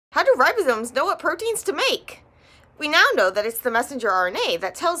How do ribosomes know what proteins to make? We now know that it's the messenger RNA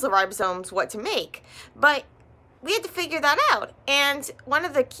that tells the ribosomes what to make, but we had to figure that out. And one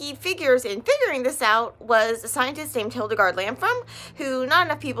of the key figures in figuring this out was a scientist named Hildegard Lamfrom, who not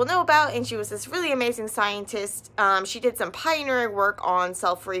enough people know about, and she was this really amazing scientist. She did some pioneering work on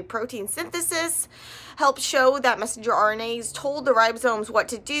cell-free protein synthesis, helped show that messenger RNAs told the ribosomes what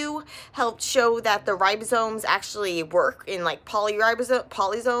to do, helped show that the ribosomes actually work in like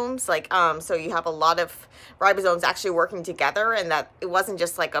polysomes, so you have a lot of ribosomes actually working together, and that it wasn't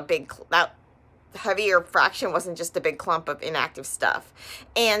just like a big, that heavier fraction wasn't just a big clump of inactive stuff.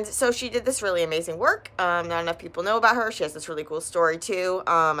 And so she did this really amazing work. Not enough people know about her. She has this really cool story too,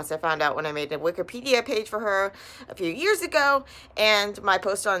 as I found out when I made a Wikipedia page for her a few years ago, and my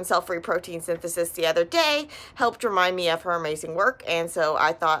post on cell-free protein synthesis the other day helped remind me of her amazing work, and so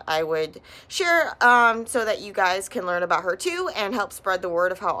I thought I would share so that you guys can learn about her too and help spread the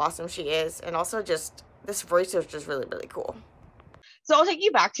word of how awesome she is, and also just this research is really, really cool. So I'll take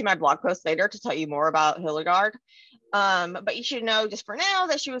you back to my blog post later to tell you more about Hildegarde. But you should know just for now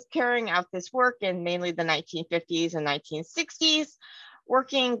that she was carrying out this work in mainly the 1950s and 1960s,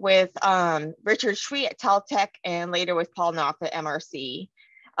 working with Richard Schweet at Caltech and later with Paul Knopf at MRC.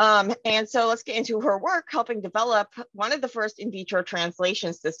 And so let's get into her work helping develop one of the first in vitro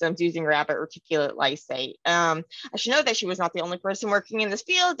translation systems using rabbit reticulate lysate. I should note that she was not the only person working in this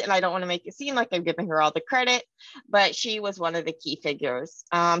field, and I don't want to make it seem like I'm giving her all the credit, but she was one of the key figures.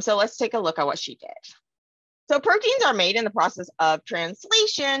 So let's take a look at what she did. So proteins are made in the process of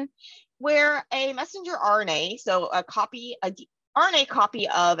translation, where a messenger RNA, so a RNA copy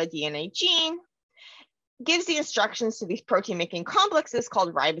of a DNA gene, gives the instructions to these protein-making complexes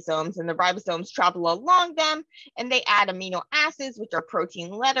called ribosomes, and the ribosomes travel along them, and they add amino acids, which are protein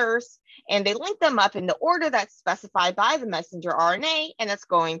letters, and they link them up in the order that's specified by the messenger RNA, and that's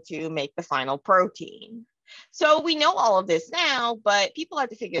going to make the final protein. So we know all of this now, but people had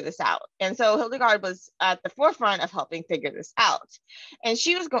to figure this out. And so Hildegarde was at the forefront of helping figure this out. And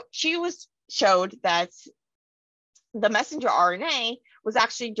she showed that the messenger RNA was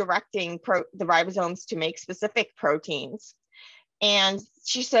actually directing the ribosomes to make specific proteins. And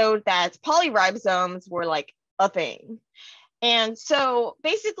she showed that polyribosomes were like a thing. And so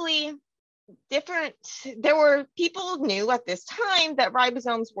basically people knew at this time that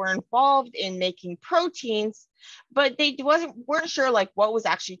ribosomes were involved in making proteins, but they weren't sure like what was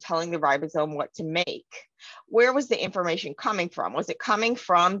actually telling the ribosome what to make. Where was the information coming from? Was it coming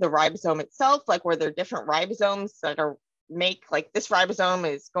from the ribosome itself? Like, were there different ribosomes that make like this ribosome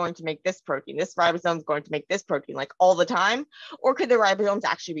is going to make this protein, this ribosome is going to make this protein, like all the time? Or could the ribosomes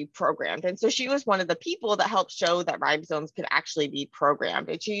actually be programmed? And so she was one of the people that helped show that ribosomes could actually be programmed,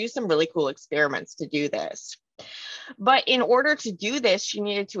 and she used some really cool experiments to do this. But in order to do this, she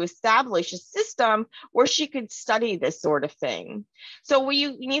needed to establish a system where she could study this sort of thing. So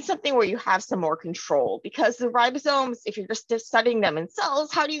you need something where you have some more control, because the ribosomes, if you're just studying them in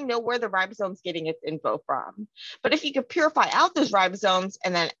cells, how do you know where the ribosome's getting its info from? But if you could purify out those ribosomes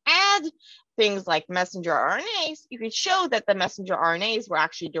and then add things like messenger RNAs, you could show that the messenger RNAs were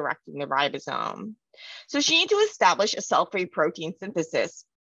actually directing the ribosome. So she needed to establish a cell-free protein synthesis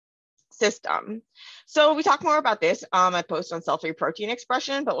system. So we talk more about this. I post on cell-free protein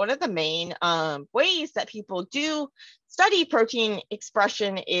expression, but one of the main ways that people do study protein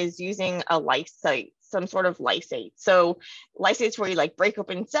expression is using a lysate, some sort of lysate. So lysates where you like break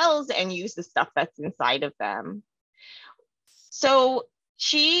open cells and use the stuff that's inside of them. So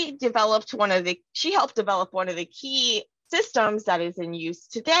she helped develop one of the key systems that is in use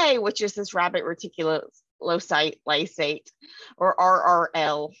today, which is this rabbit reticulocyte lysate, or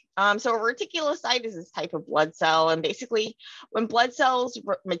RRL. So a reticulocyte is this type of blood cell, and basically when blood cells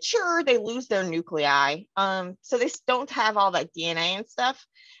mature, they lose their nuclei. So they don't have all that DNA and stuff,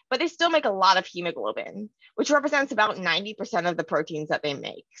 but they still make a lot of hemoglobin, which represents about 90% of the proteins that they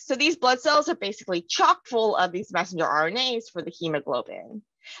make. So these blood cells are basically chock full of these messenger RNAs for the hemoglobin.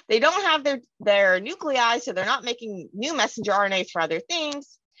 They don't have their nuclei, so they're not making new messenger RNAs for other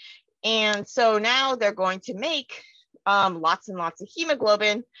things. And so now they're going to make lots and lots of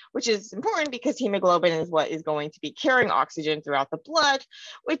hemoglobin, which is important because hemoglobin is what is going to be carrying oxygen throughout the blood,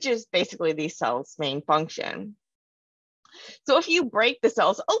 which is basically these cells' main function. So if you break the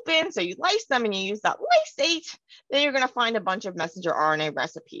cells open, so you lyse them and you use that lysate, then you're going to find a bunch of messenger RNA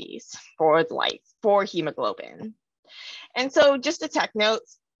recipes for hemoglobin. And so just a tech note,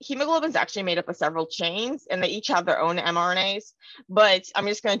 hemoglobin is actually made up of several chains, and they each have their own mRNAs, but I'm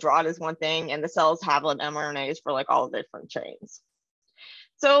just going to draw it as one thing, and the cells have mRNAs for like all the different chains.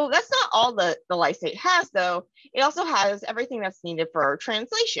 So that's not all the lysate has, though. It also has everything that's needed for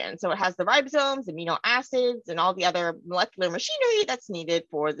translation. So it has the ribosomes, amino acids, and all the other molecular machinery that's needed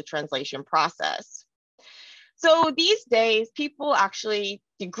for the translation process. So these days, people actually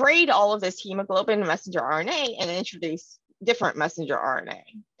degrade all of this hemoglobin and messenger RNA and introduce different messenger RNA.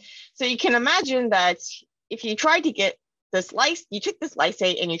 So you can imagine that if you tried to get this you took this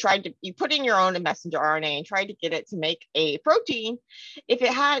lysate and you put in your own messenger RNA and tried to get it to make a protein, if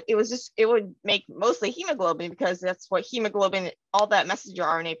it would make mostly hemoglobin, because that's what hemoglobin, all that messenger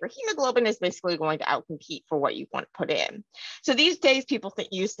RNA for hemoglobin is basically going to outcompete for what you want to put in. So these days, people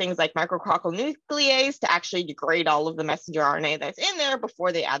use things like micrococcal nuclease to actually degrade all of the messenger RNA that's in there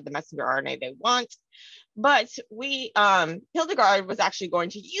before they add the messenger RNA they want. But Hildegarde was actually going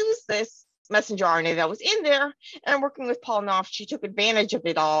to use this messenger RNA that was in there, and working with Paul Knopf, she took advantage of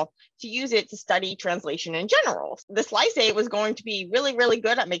it all to use it to study translation in general. This lysate was going to be really, really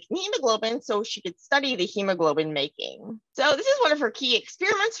good at making hemoglobin, so she could study the hemoglobin making. So this is one of her key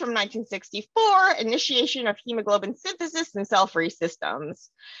experiments from 1964, initiation of hemoglobin synthesis in cell-free systems.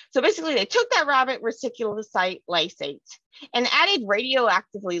 So basically they took that rabbit reticulocyte lysate and added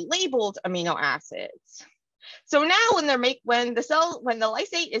radioactively labeled amino acids. So now when the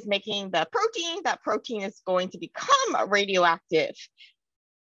lysate is making the protein, that protein is going to become radioactive.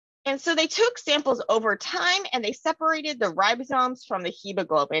 And so they took samples over time and they separated the ribosomes from the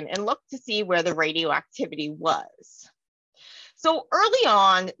hemoglobin and looked to see where the radioactivity was. So early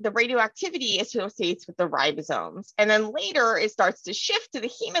on, the radioactivity associates with the ribosomes, and then later it starts to shift to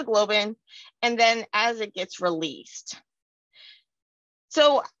the hemoglobin, and then as it gets released.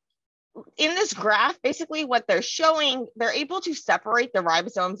 So in this graph, basically what they're showing, they're able to separate the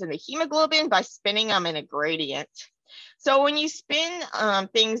ribosomes and the hemoglobin by spinning them in a gradient. So when you spin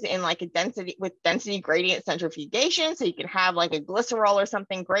things in like with density gradient centrifugation, so you can have like a glycerol or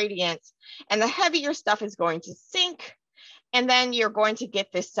something gradient, and the heavier stuff is going to sink, and then you're going to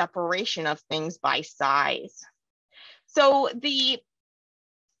get this separation of things by size. So the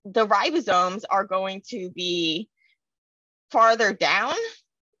ribosomes are going to be farther down,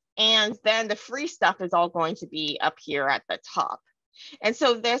 and then the free stuff is all going to be up here at the top. And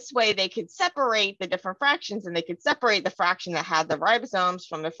so this way they could separate the different fractions, and they could separate the fraction that had the ribosomes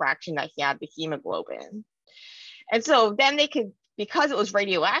from the fraction that had the hemoglobin. And so then they could, because it was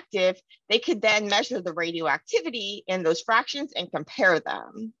radioactive, they could then measure the radioactivity in those fractions and compare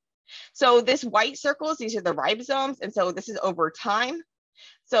them. So this white circles, these are the ribosomes, and so this is over time.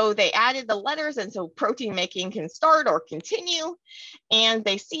 So they added the letters, and so protein making can start or continue. And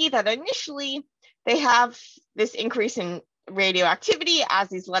they see that initially they have this increase in radioactivity as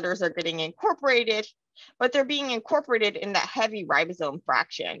these letters are getting incorporated, but they're being incorporated in that heavy ribosome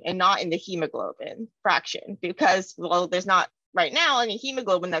fraction and not in the hemoglobin fraction, because, well, there's not right now any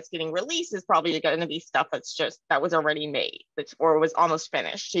hemoglobin that's getting released. Is probably going to be stuff that was already made or was almost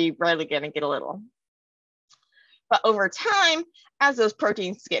finished. So you're rarely going to get a little. But over time, as those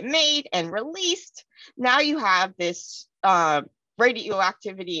proteins get made and released, now you have this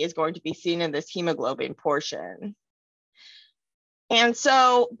radioactivity is going to be seen in this hemoglobin portion. And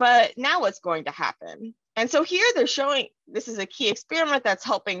so, but now what's going to happen? And so here they're showing, this is a key experiment that's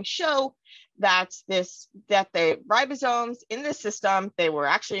helping show that the ribosomes in the system, they were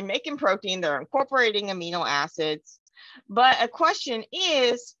actually making protein, they're incorporating amino acids. But a question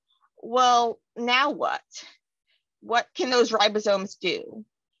is, well, now what? What can those ribosomes do?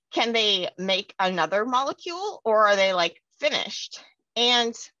 Can they make another molecule, or are they like finished?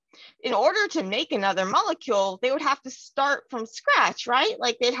 And in order to make another molecule, they would have to start from scratch, right?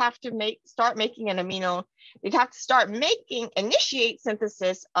 Like they'd have to initiate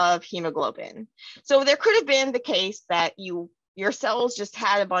synthesis of hemoglobin. So there could have been the case that your cells just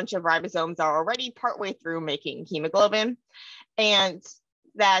had a bunch of ribosomes that are already partway through making hemoglobin. And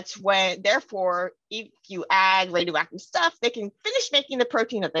that's when, therefore, if you add radioactive stuff, they can finish making the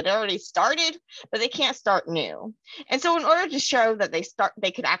protein that they'd already started, but they can't start new. And so in order to show that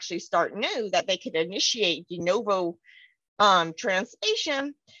they could actually start new, that they could initiate de novo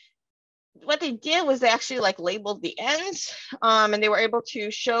translation, what they did was they actually like labeled the ends, and they were able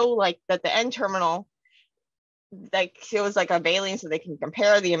to show like that the end terminal, like it was like a valine, so they can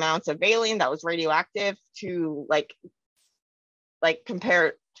compare the amounts of valine that was radioactive to like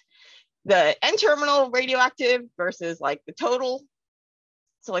compare the N-terminal radioactive versus like the total.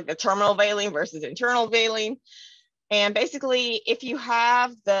 So like the terminal valine versus internal valine. And basically, if you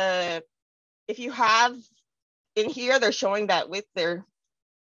have in here, they're showing that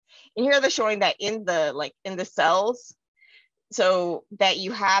in the cells, so that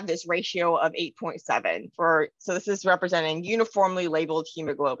you have this ratio of 8.7 for, so this is representing uniformly labeled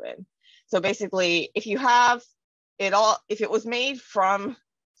hemoglobin. So basically, if you have it all, if it was made from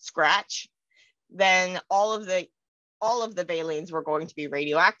scratch, then all of the valines were going to be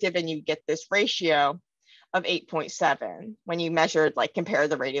radioactive, and you get this ratio of 8.7 when you measured, like, compare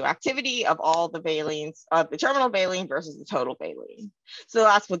the radioactivity of all the valines of the terminal valine versus the total valine. So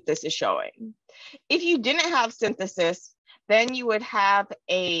that's what this is showing. If you didn't have synthesis, then you would have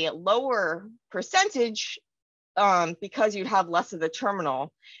a lower percentage because you'd have less of the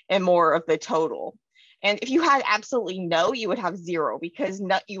terminal and more of the total. And if you had absolutely no, you would have 0, because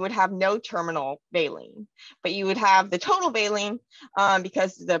you would have no terminal valine, but you would have the total valine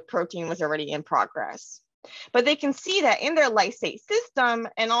because the protein was already in progress. But they can see that in their lysate system,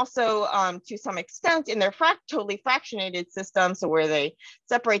 and also to some extent in their totally fractionated system, so where they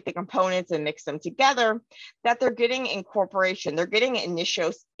separate the components and mix them together, that they're getting incorporation, they're getting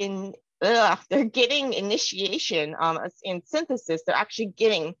they're getting initiation in synthesis. They're actually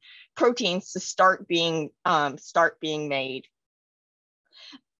getting proteins to start being made.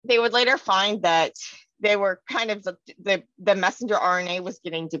 They would later find that they were kind of the messenger RNA was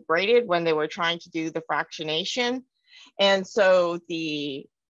getting degraded when they were trying to do the fractionation, and so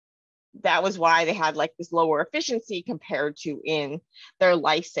that was why they had, like, this lower efficiency compared to in their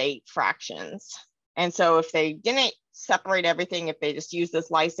lysate fractions. And so if they didn't separate everything, if they just used this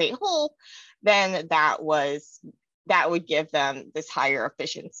lysate whole, then that would give them this higher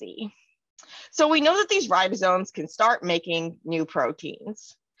efficiency. So we know that these ribosomes can start making new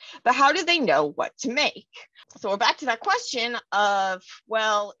proteins, but how do they know what to make? So we're back to that question of,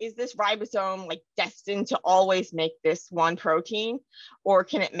 well, is this ribosome, like, destined to always make this one protein, or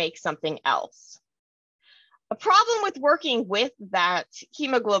can it make something else? A problem with working with that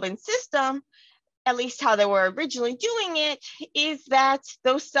hemoglobin system, at least how they were originally doing it, is that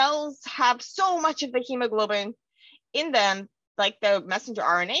those cells have so much of the hemoglobin in them, like the messenger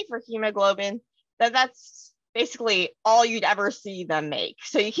RNA for hemoglobin, that's basically all you'd ever see them make.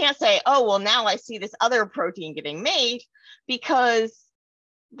 So you can't say, oh, well, now I see this other protein getting made, because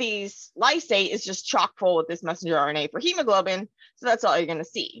these lysate is just chock full with this messenger RNA for hemoglobin. So that's all you're going to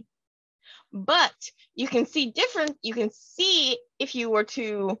see. But you can see if you were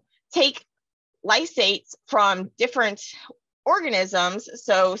to take lysates from different organisms,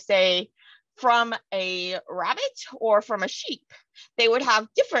 so say from a rabbit or from a sheep, they would have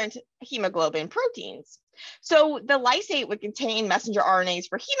different hemoglobin proteins. So the lysate would contain messenger RNAs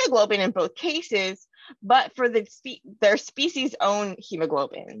for hemoglobin in both cases, but for their species' own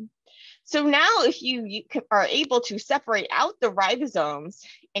hemoglobin. So now if you are able to separate out the ribosomes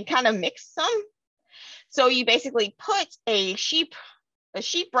and kind of mix them, so you basically put a sheep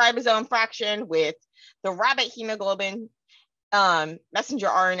ribosome fraction with the rabbit hemoglobin messenger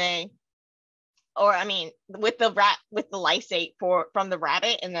RNA, or I mean with the lysate from the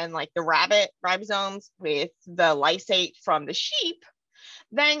rabbit, and then, like, the rabbit ribosomes with the lysate from the sheep,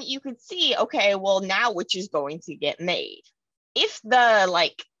 then you could see, okay, well, now which is going to get made? If the,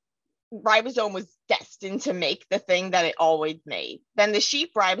 like, ribosome was destined to make the thing that it always made, then the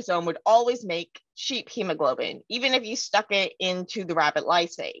sheep ribosome would always make sheep hemoglobin, even if you stuck it into the rabbit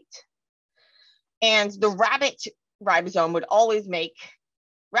lysate. And the rabbit ribosome would always make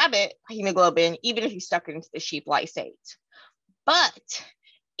rabbit hemoglobin, even if you stuck it into the sheep lysate. But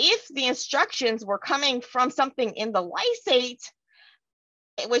if the instructions were coming from something in the lysate,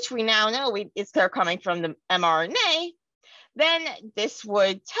 which we now know they're coming from the mRNA, then this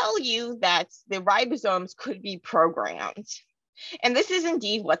would tell you that the ribosomes could be programmed. And this is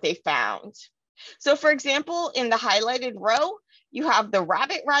indeed what they found. So for example, in the highlighted row, you have the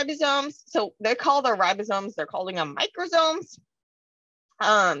rabbit ribosomes. So they call their ribosomes, they're calling them microsomes.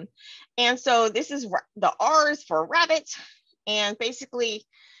 And so this is the R's for rabbit. And basically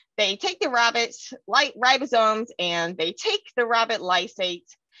they take the rabbit's ribosomes and they take the rabbit lysate,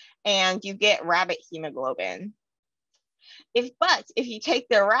 and you get rabbit hemoglobin. If you take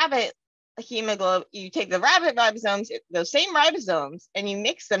the rabbit hemoglobin, you take the rabbit ribosomes, those same ribosomes, and you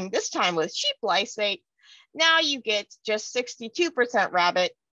mix them this time with sheep lysate, now you get just 62%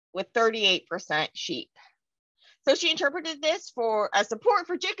 rabbit with 38% sheep. So she interpreted this as support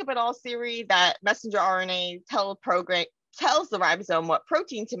for Jacob et al.'s theory that messenger RNA tells the ribosome what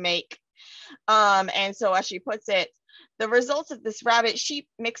protein to make. And so as she puts it, the results of this rabbit-sheep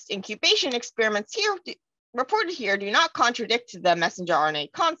mixed incubation experiments reported here do not contradict the messenger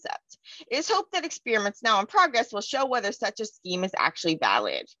RNA concept. It is hoped that experiments now in progress will show whether such a scheme is actually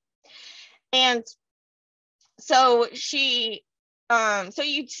valid. And so she So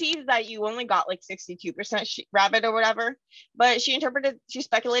you see that you only got like 62% rabbit or whatever, but she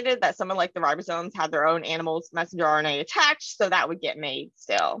speculated that some of like the ribosomes had their own animals messenger RNA attached, so that would get made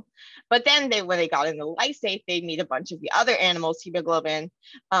still. But then when they got in the lysate, they'd meet a bunch of the other animals, hemoglobin,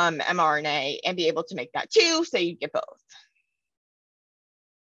 mRNA, and be able to make that too, so you'd get both.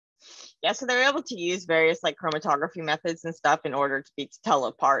 Yeah, so they're able to use various like chromatography methods and stuff in order to tell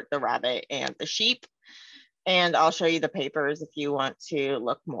apart the rabbit and the sheep. And I'll show you the papers if you want to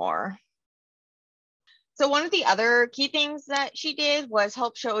look more. So one of the other key things that she did was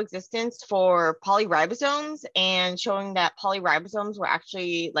help show existence for polyribosomes, and showing that polyribosomes were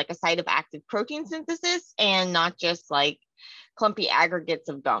actually like a site of active protein synthesis and not just like clumpy aggregates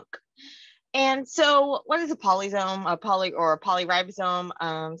of gunk. And so what is a polysome, a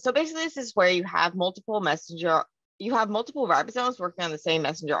polyribosome? So basically this is where you have multiple ribosomes working on the same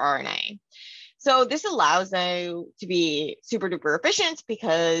messenger RNA. So this allows you to be super duper efficient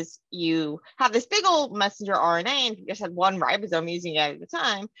because you have this big old messenger RNA and if you just had one ribosome using it at a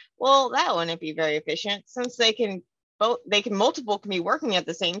time, well, that wouldn't be very efficient. Since multiple can be working at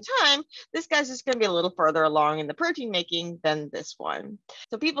the same time, this guy's just going to be a little further along in the protein making than this one.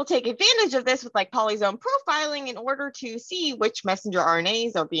 So people take advantage of this with like polysome profiling in order to see which messenger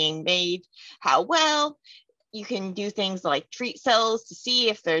RNAs are being made, how well. You can do things like treat cells to see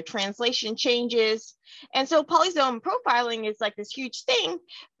if their translation changes. And so polysome profiling is like this huge thing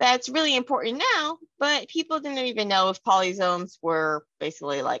that's really important now, but people didn't even know if polysomes were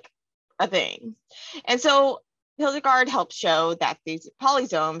basically like a thing. And so Hildegarde helped show that these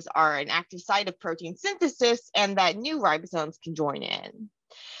polysomes are an active site of protein synthesis and that new ribosomes can join in.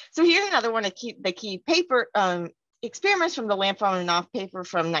 So here's another one of the key paper experiments from the Lamfrom and Knopf paper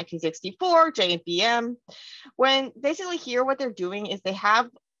from 1964, JPM, when basically here what they're doing is they have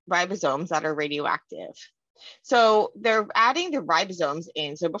ribosomes that are radioactive. So they're adding the ribosomes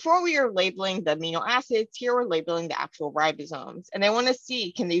in. So before we are labeling the amino acids, here we're labeling the actual ribosomes. And they want to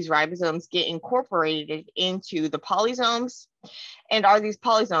see, can these ribosomes get incorporated into the polysomes? And are these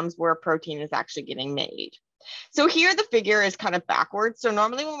polysomes where a protein is actually getting made? So here the figure is kind of backwards. So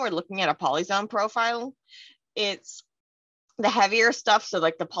normally when we're looking at a polysome profile, it's the heavier stuff. So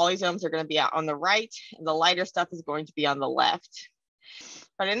like the polysomes are going to be out on the right and the lighter stuff is going to be on the left.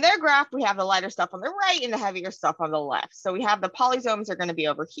 But in their graph, we have the lighter stuff on the right and the heavier stuff on the left. So we have the polysomes are going to be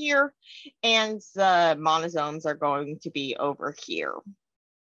over here and the monosomes are going to be over here.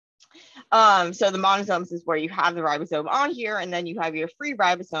 So the monosomes is where you have the ribosome on here and then you have your free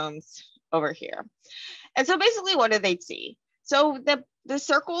ribosomes over here. And so basically what do they see? So the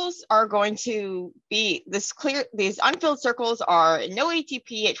circles are going to be these unfilled circles are no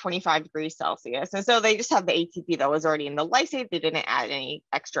ATP at 25 degrees Celsius. And so they just have the ATP that was already in the lysate. They didn't add any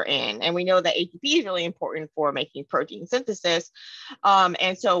extra in. And we know that ATP is really important for making protein synthesis.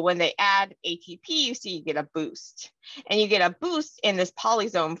 And so when they add ATP, you get a boost. And you get a boost in this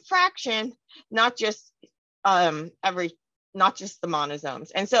polysome fraction, not just not just the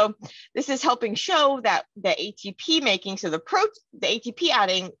monosomes. And so this is helping show that the ATP making, so the ATP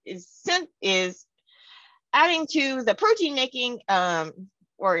adding is adding to the protein making,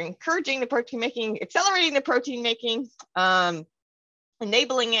 or encouraging the protein making, accelerating the protein making,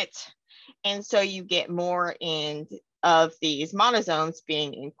 enabling it. And so you get more of these monosomes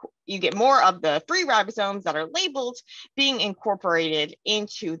you get more of the free ribosomes that are labeled being incorporated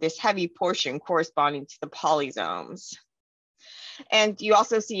into this heavy portion corresponding to the polysomes. And you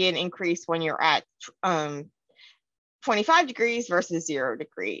also see an increase when you're at 25 degrees versus 0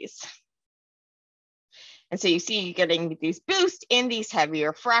 degrees. And so you see you getting these boosts in these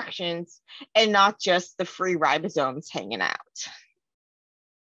heavier fractions and not just the free ribosomes hanging out.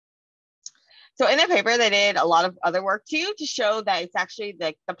 So in the paper, they did a lot of other work too to show that it's actually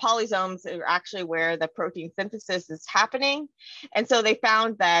the polysomes are actually where the protein synthesis is happening. And so they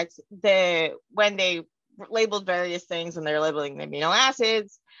found that when they labeled various things and they're labeling the amino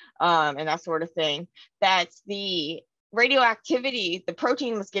acids and that sort of thing, that the radioactivity, the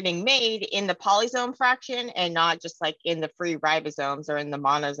protein was getting made in the polysome fraction and not just like in the free ribosomes or in the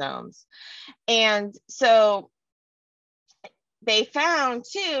monosomes. And so they found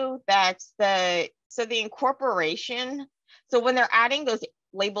too that the incorporation, so when they're adding those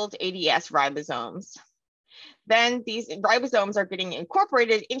labeled ADS ribosomes, then these ribosomes are getting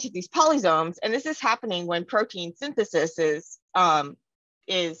incorporated into these polysomes. And this is happening when protein synthesis is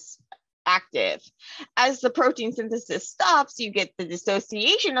active. As the protein synthesis stops, you get the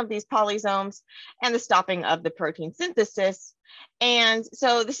dissociation of these polysomes and the stopping of the protein synthesis. And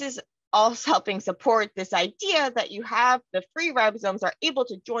so this is also helping support this idea that you have the free ribosomes are able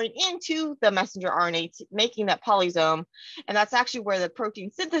to join into the messenger RNA, making that polysome. And that's actually where the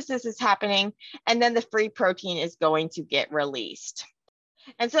protein synthesis is happening. And then the free protein is going to get released.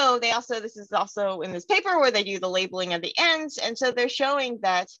 And so this is also in this paper where they do the labeling of the ends. And so they're showing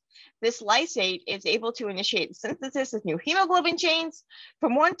that this lysate is able to initiate the synthesis of new hemoglobin chains.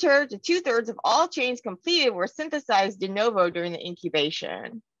 From 1/3 to 2/3 of all chains completed were synthesized de novo during the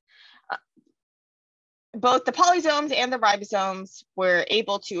incubation. Both the polysomes and the ribosomes were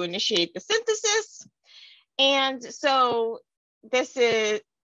able to initiate the synthesis. And so this is,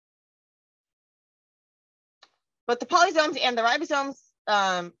 both the polysomes and the ribosomes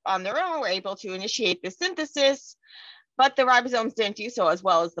on their own were able to initiate the synthesis, but the ribosomes didn't do so as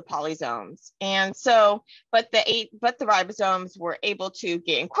well as the polysomes. And so, but the ribosomes were able to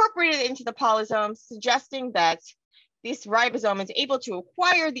get incorporated into the polysomes, suggesting that this ribosome is able to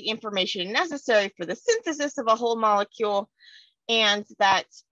acquire the information necessary for the synthesis of a whole molecule, and that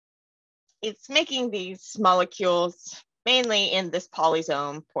it's making these molecules mainly in this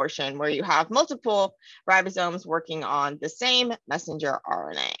polysome portion where you have multiple ribosomes working on the same messenger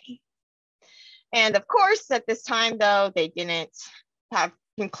RNA. And of course, at this time, though, they didn't have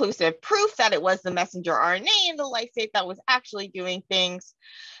conclusive proof that it was the messenger RNA in the lysate that was actually doing things.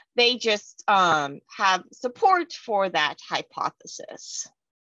 They just have support for that hypothesis.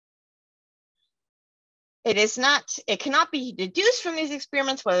 It cannot be deduced from these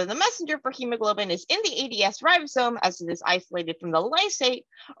experiments whether the messenger for hemoglobin is in the ADS ribosome as it is isolated from the lysate,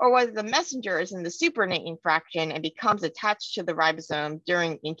 or whether the messenger is in the supernatant fraction and becomes attached to the ribosome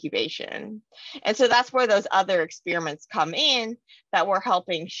during incubation. And so that's where those other experiments come in that were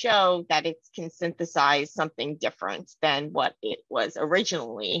helping show that it can synthesize something different than what it was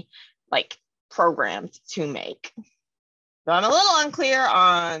originally programmed to make. So I'm a little unclear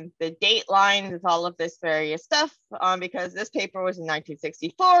on the date line with all of this various stuff because this paper was in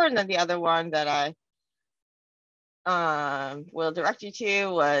 1964, and then the other one that I will direct you to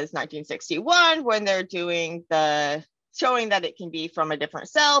was 1961 when they're doing showing that it can be from a different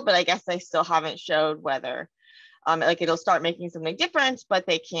cell, but I guess they still haven't showed whether it'll start making something different, but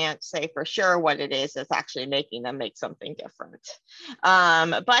they can't say for sure what it is that's actually making them make something different.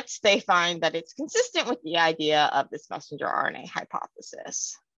 But they find that it's consistent with the idea of this messenger RNA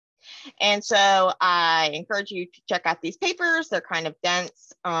hypothesis. And so I encourage you to check out these papers. They're kind of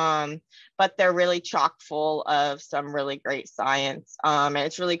dense, but they're really chock full of some really great science. And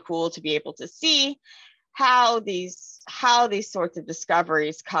it's really cool to be able to see how these sorts of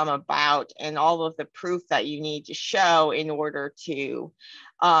discoveries come about and all of the proof that you need to show in order to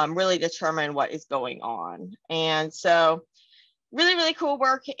really determine what is going on. And so really, really cool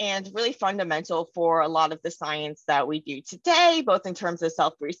work and really fundamental for a lot of the science that we do today, both in terms of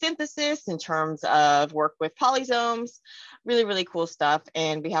cell-free synthesis, in terms of work with polysomes, really, really cool stuff.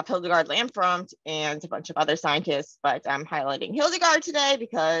 And we have Hildegard Lamfrom and a bunch of other scientists, but I'm highlighting Hildegarde today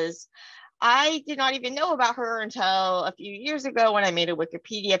because I did not even know about her until a few years ago when I made a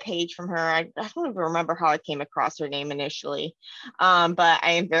Wikipedia page from her. I don't even remember how I came across her name initially, but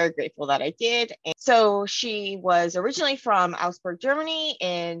I am very grateful that I did. And so she was originally from Augsburg, Germany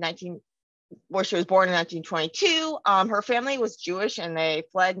where she was born in 1922. Her family was Jewish and they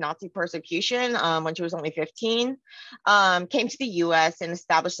fled Nazi persecution when she was only 15, came to the US and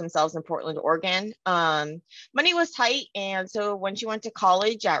established themselves in Portland, Oregon. Money was tight. And so when she went to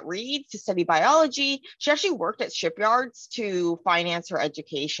college at Reed to study biology, she actually worked at shipyards to finance her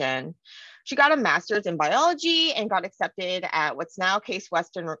education. She got a master's in biology and got accepted at what's now Case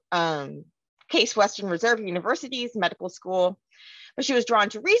Western Reserve University's medical school. But she was drawn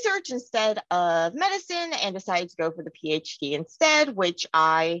to research instead of medicine and decided to go for the PhD instead,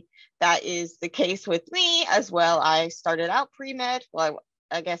 that is the case with me as well. I started out pre-med. Well,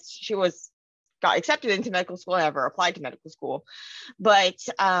 I guess she got accepted into medical school. I never applied to medical school, but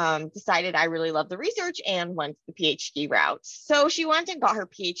decided I really loved the research and went the PhD route. So she went and got her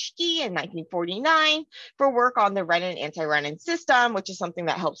PhD in 1949 for work on the renin anti-renin system, which is something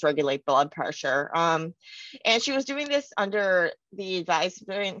that helps regulate blood pressure. And she was doing this under the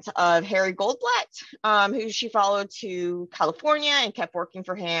advisement of Harry Goldblatt, who she followed to California and kept working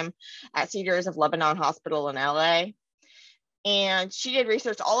for him at Cedars of Lebanon Hospital in LA. And she did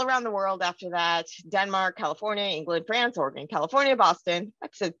research all around the world after that: Denmark, California, England, France, Oregon, California, Boston. I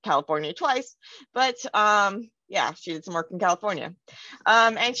said California twice, but yeah, she did some work in California.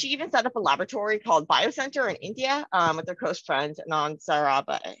 And she even set up a laboratory called Biocenter in India with her close friend Anand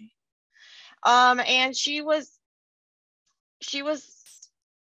Sarabhai. And she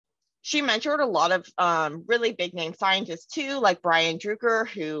she mentored a lot of really big name scientists too, like Brian Drucker,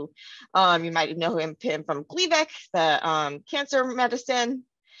 who you might know him from Gleevec, the cancer medicine.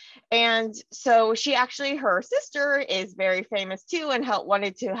 And so she actually, her sister is very famous too, and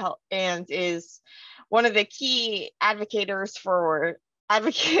wanted to help, and is one of the key is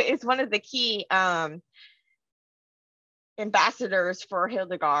one of the key ambassadors for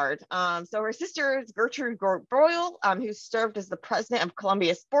Hildegarde. So her sister is Gertrude Broyle, who served as the president of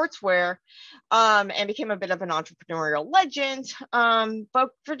Columbia Sportswear, and became a bit of an entrepreneurial legend. But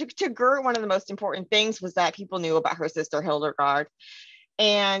to Gert, one of the most important things was that people knew about her sister Hildegarde.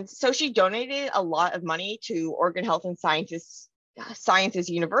 And so she donated a lot of money to Oregon Health and Sciences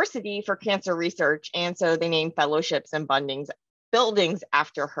University for cancer research. And so they named fellowships and buildings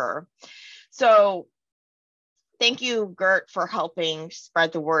after her. So thank you, Gert, for helping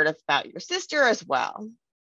spread the word about your sister as well.